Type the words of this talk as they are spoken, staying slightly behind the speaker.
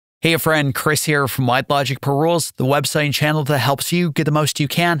Hey, friend, Chris here from Logic Pro Rules, the website and channel that helps you get the most you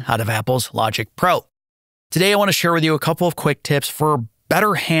can out of Apple's Logic Pro. Today, I want to share with you a couple of quick tips for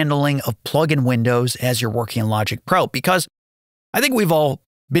better handling of plugin windows as you're working in Logic Pro, because I think we've all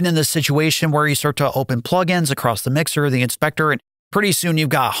been in this situation where you start to open plugins across the mixer, the inspector, and pretty soon you've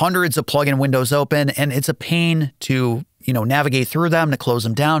got hundreds of plugin windows open, and it's a pain to, navigate through them, to close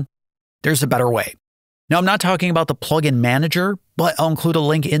them down. There's a better way. Now, I'm not talking about the plugin manager, but I'll include a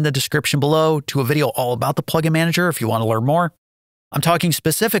link in the description below to a video all about the plugin manager if you want to learn more. I'm talking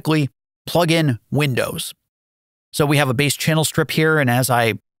specifically plugin windows. So we have a base channel strip here, and as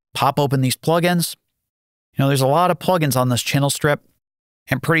I pop open these plugins, there's a lot of plugins on this channel strip,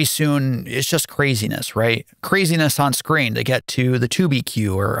 and pretty soon it's just craziness, right? Craziness on screen to get to the tube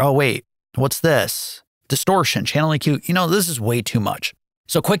EQ, or, oh wait, what's this? Distortion, channel EQ. This is way too much.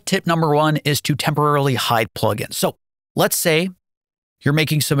 So quick tip number one is to temporarily hide plugins. So let's say you're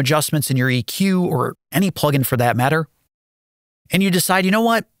making some adjustments in your EQ or any plugin for that matter, and you decide, you know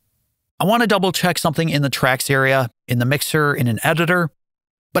what? I want to double check something in the tracks area, in the mixer, in an editor,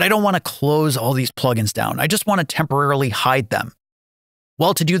 but I don't want to close all these plugins down. I just want to temporarily hide them.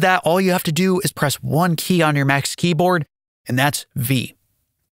 Well, to do that, all you have to do is press one key on your Mac's keyboard, and that's V.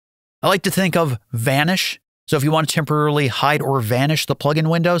 I like to think of vanish. So if you want to temporarily hide or vanish the plugin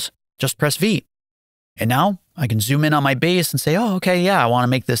windows, just press V. And now I can zoom in on my base and say, oh, okay, yeah, I want to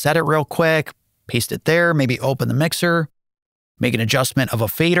make this edit real quick, paste it there, maybe open the mixer, make an adjustment of a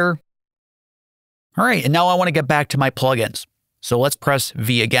fader. All right, and now I want to get back to my plugins. So let's press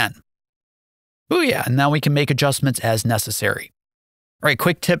V again. Oh yeah, and now we can make adjustments as necessary. All right,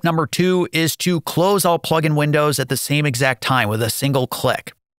 quick tip number two is to close all plugin windows at the same exact time with a single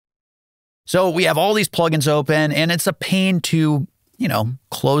click. So we have all these plugins open, and it's a pain to,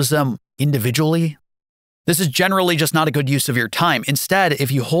 close them individually. This is generally just not a good use of your time. Instead,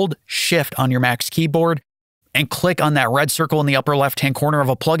 if you hold Shift on your Mac's keyboard and click on that red circle in the upper left-hand corner of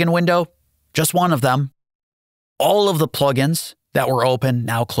a plugin window, just one of them, all of the plugins that were open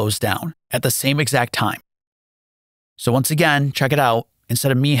now close down at the same exact time. So once again, check it out.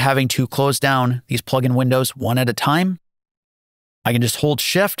 Instead of me having to close down these plugin windows one at a time, I can just hold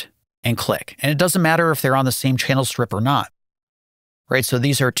Shift and click. And it doesn't matter if they're on the same channel strip or not. Right? So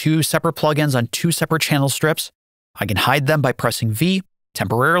these are two separate plugins on two separate channel strips. I can hide them by pressing V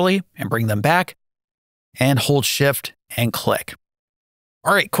temporarily and bring them back, and hold Shift and click.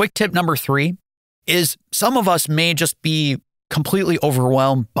 All right, quick tip number three is some of us may just be completely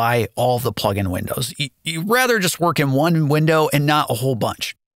overwhelmed by all the plugin windows. You'd rather just work in one window and not a whole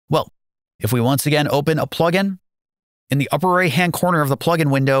bunch. Well, if we once again open a plugin, in the upper right-hand corner of the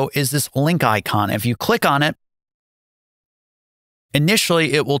plugin window is this link icon. If you click on it,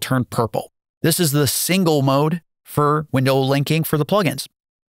 initially it will turn purple. This is the single mode for window linking for the plugins.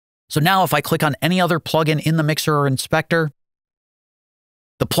 So now if I click on any other plugin in the mixer or inspector,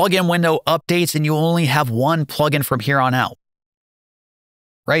 the plugin window updates and you only have one plugin from here on out.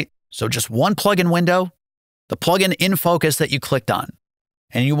 Right? So just one plugin window, the plugin in focus that you clicked on,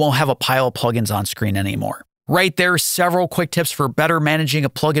 and you won't have a pile of plugins on screen anymore. Right there, several quick tips for better managing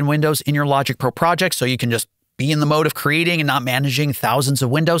of plugin windows in your Logic Pro project, so you can just be in the mode of creating and not managing thousands of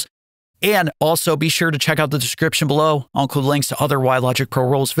windows. And also be sure to check out the description below. I'll include links to other Logic Pro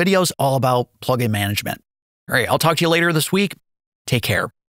Rules videos all about plugin management. All right, I'll talk to you later this week. Take care.